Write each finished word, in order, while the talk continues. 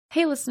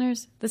Hey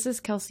listeners, this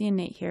is Kelsey and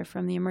Nate here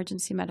from the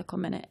Emergency Medical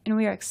Minute, and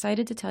we are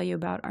excited to tell you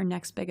about our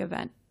next big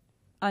event,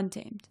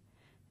 Untamed,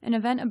 an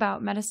event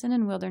about medicine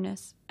and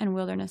wilderness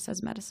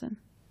as medicine.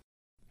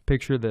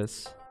 Picture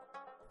this.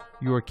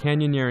 You are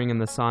canyoneering in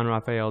the San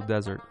Rafael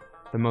Desert,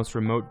 the most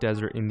remote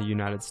desert in the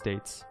United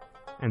States,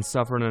 and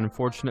suffer an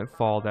unfortunate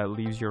fall that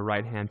leaves your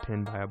right hand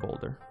pinned by a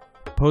boulder.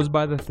 Posed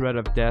by the threat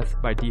of death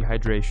by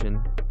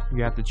dehydration,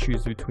 you have to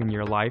choose between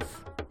your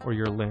life or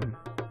your limb.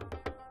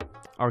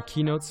 Our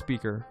keynote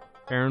speaker,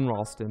 Aaron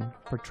Ralston,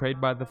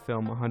 portrayed by the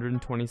film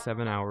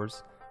 127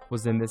 Hours,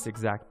 was in this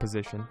exact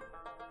position.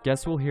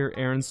 Guests will hear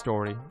Aaron's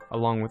story,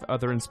 along with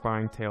other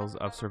inspiring tales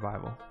of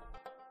survival.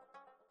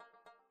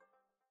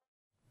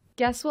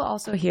 Guests will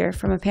also hear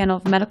from a panel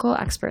of medical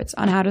experts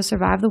on how to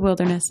survive the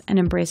wilderness and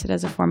embrace it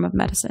as a form of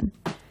medicine.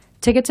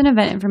 Tickets and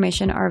event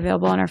information are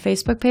available on our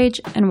Facebook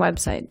page and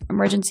website,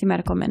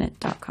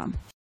 emergencymedicalminute.com.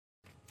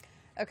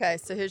 Okay,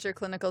 so here's your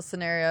clinical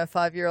scenario. A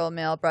 5-year-old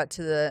male brought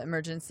to the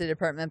emergency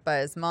department by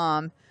his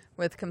mom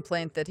with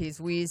complaint that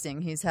he's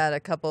wheezing. He's had a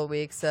couple of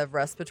weeks of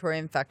respiratory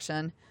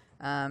infection,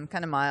 kind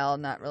of mild,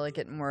 not really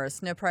getting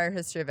worse. No prior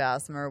history of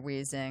asthma or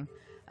wheezing.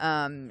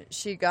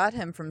 She got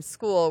him from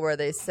school where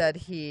they said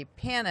he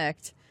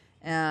panicked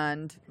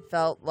and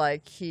felt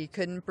like he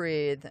couldn't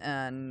breathe.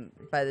 And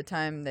by the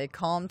time they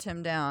calmed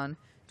him down,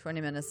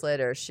 20 minutes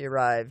later, she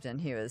arrived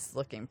and he was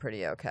looking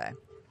pretty okay.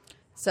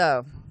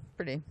 So,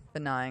 pretty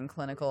benign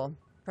clinical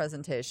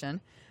presentation.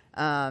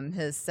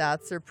 His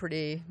SATs are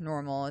pretty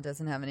normal. It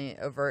doesn't have any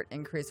overt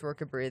increased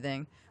work of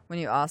breathing. When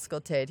you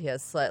auscultate, he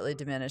has slightly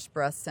diminished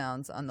breath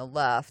sounds on the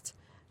left,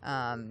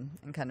 and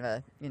kind of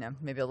a,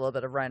 maybe a little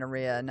bit of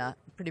rhinorrhea, not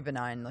pretty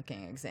benign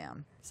looking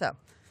exam. So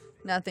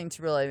nothing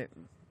to really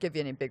give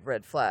you any big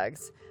red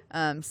flags.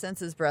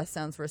 Since his breath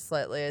sounds were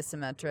slightly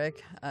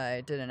asymmetric,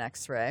 I did an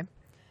x-ray.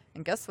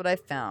 And guess what I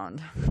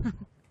found?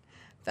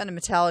 Found a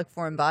metallic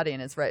foreign body in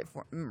his right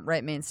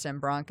mainstem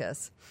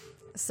bronchus.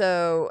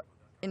 So,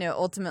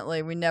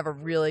 ultimately we never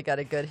really got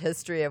a good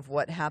history of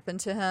what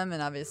happened to him.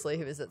 And obviously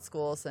he was at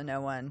school, so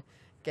no one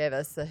gave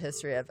us the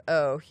history of,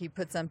 he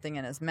put something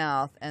in his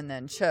mouth and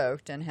then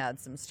choked and had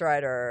some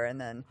stridor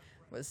and then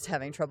was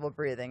having trouble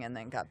breathing and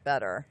then got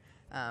better.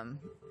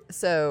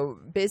 So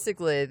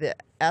basically the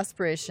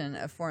aspiration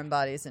of foreign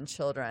bodies in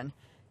children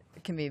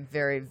can be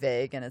very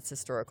vague in its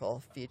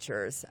historical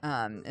features.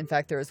 In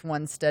fact, there was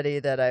one study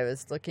that I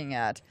was looking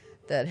at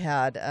that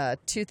had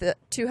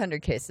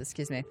 200 cases,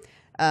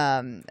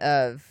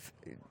 of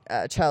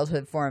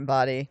childhood foreign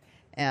body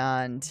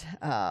and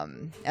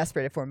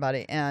aspirated foreign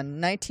body,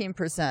 and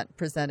 19%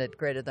 presented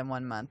greater than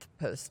 1 month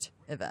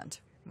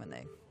post-event when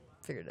they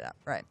figured it out.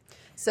 Right.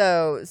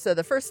 So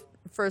the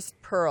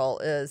first pearl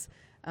is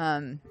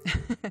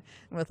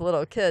with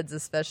little kids,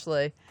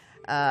 especially.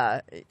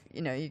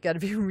 You got to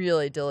be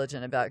really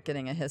diligent about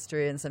getting a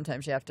history, and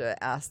sometimes you have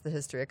to ask the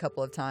history a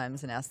couple of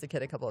times and ask the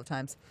kid a couple of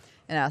times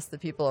and ask the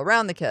people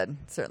around the kid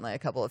certainly a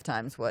couple of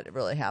times what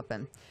really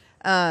happened.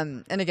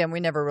 And again, we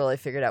never really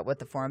figured out what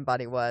the foreign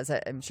body was.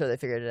 I'm sure they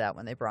figured it out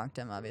when they bronched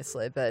him,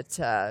 obviously, but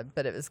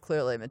it was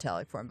clearly a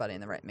metallic foreign body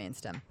in the right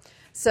mainstem.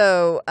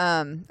 So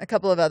a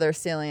couple of other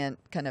salient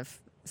kind of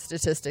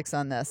statistics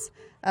on this.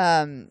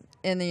 In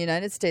the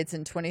United States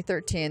in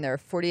 2013, there are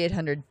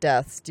 4,800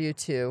 deaths due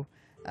to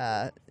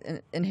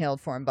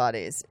inhaled foreign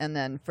bodies. And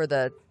then for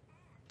the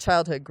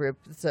childhood group,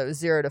 so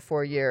 0 to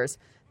 4 years,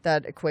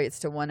 that equates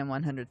to 1 in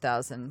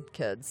 100,000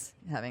 kids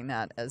having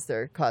that as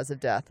their cause of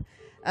death.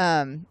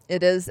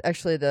 It is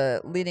actually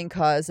the leading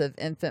cause of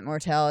infant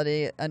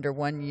mortality under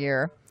 1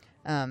 year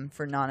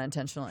for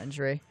non-intentional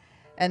injury.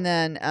 And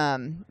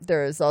then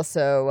there is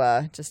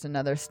also just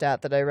another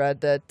stat that I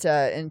read that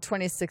in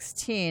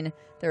 2016,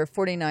 there were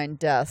 49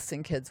 deaths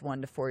in kids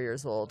 1 to 4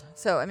 years old.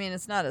 So,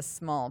 it's not a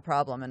small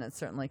problem, and it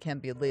certainly can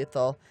be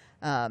lethal,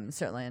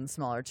 certainly in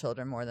smaller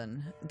children more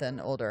than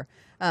older.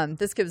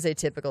 This kid was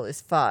atypical.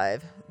 He's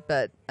 5,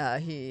 but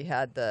he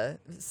had the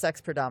sex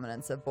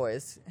predominance of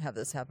boys have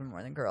this happen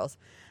more than girls.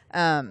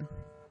 And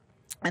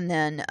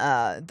then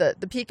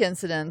the peak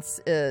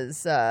incidence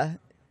is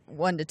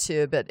 1 to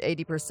 2, but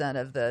 80%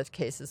 of the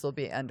cases will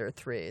be under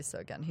 3. So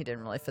again, he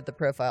didn't really fit the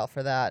profile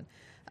for that.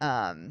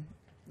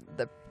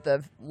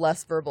 The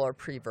less verbal or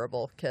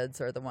pre-verbal kids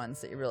are the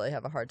ones that you really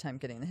have a hard time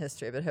getting the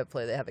history, but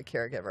hopefully they have a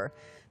caregiver.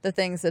 The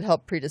things that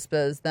help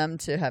predispose them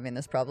to having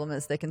this problem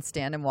is they can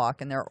stand and walk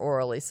and they're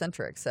orally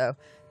centric, so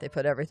they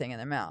put everything in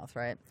their mouth,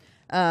 right?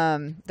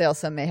 They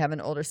also may have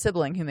an older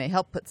sibling who may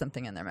help put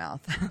something in their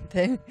mouth.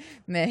 They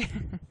may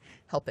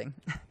helping.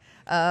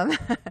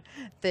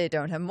 They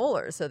don't have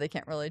molars, so they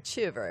can't really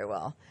chew very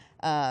well.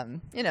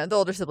 The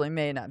older sibling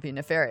may not be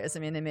nefarious.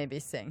 They may be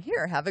saying,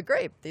 here, have a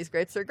grape. These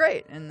grapes are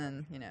great. And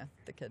then,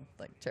 the kid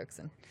chokes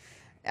and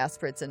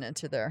aspirates it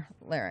into their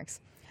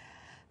larynx.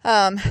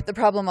 The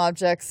problem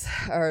objects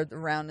are the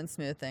round and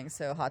smooth things.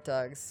 So hot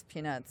dogs,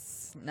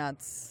 peanuts,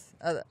 nuts,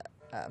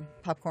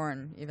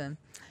 popcorn even.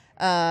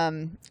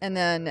 And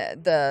then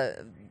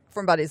the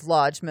foreign bodies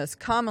lodge most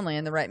commonly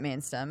in the right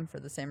mainstem for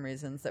the same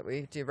reasons that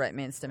we do right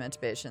mainstem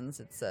intubations.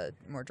 It's a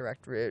more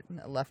direct route,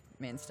 a left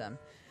mainstem.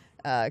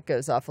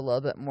 goes off a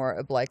little bit more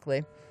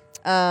obliquely.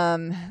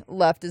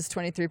 Left is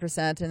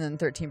 23%, and then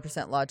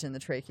 13% lodge in the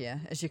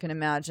trachea. As you can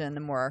imagine,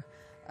 the more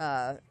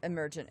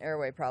emergent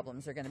airway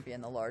problems are going to be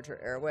in the larger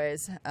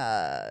airways.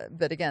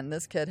 But again,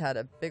 this kid had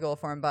a big old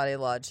foreign body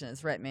lodged in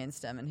his right main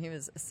stem, and he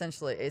was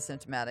essentially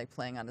asymptomatic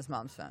playing on his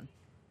mom's phone.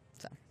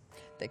 So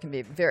they can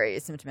be very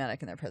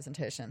asymptomatic in their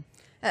presentation.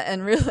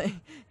 And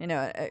really,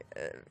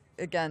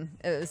 again,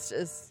 it was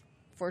just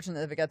fortunate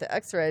that we got the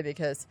x-ray,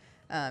 because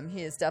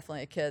he is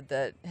definitely a kid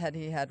that, had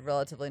he had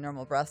relatively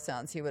normal breath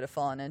sounds, he would have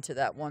fallen into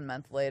that 1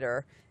 month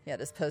later. He had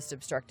his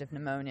post-obstructive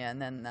pneumonia,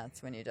 and then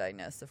that's when you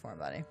diagnose the foreign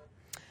body.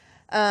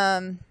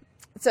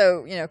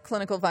 So,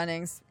 clinical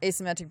findings: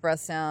 asymmetric breath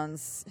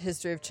sounds,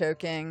 history of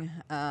choking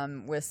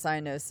with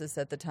cyanosis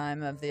at the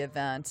time of the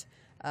event,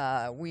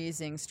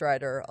 wheezing,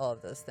 stridor. All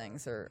of those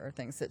things are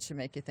things that should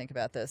make you think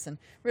about this. And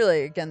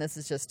really, again, this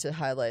is just to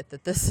highlight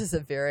that this is a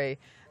very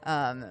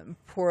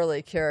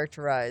poorly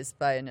characterized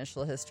by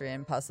initial history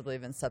and possibly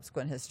even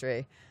subsequent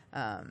history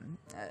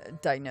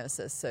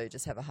diagnosis. So you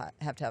just have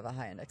to have a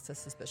high index of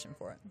suspicion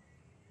for it.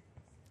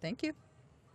 Thank you.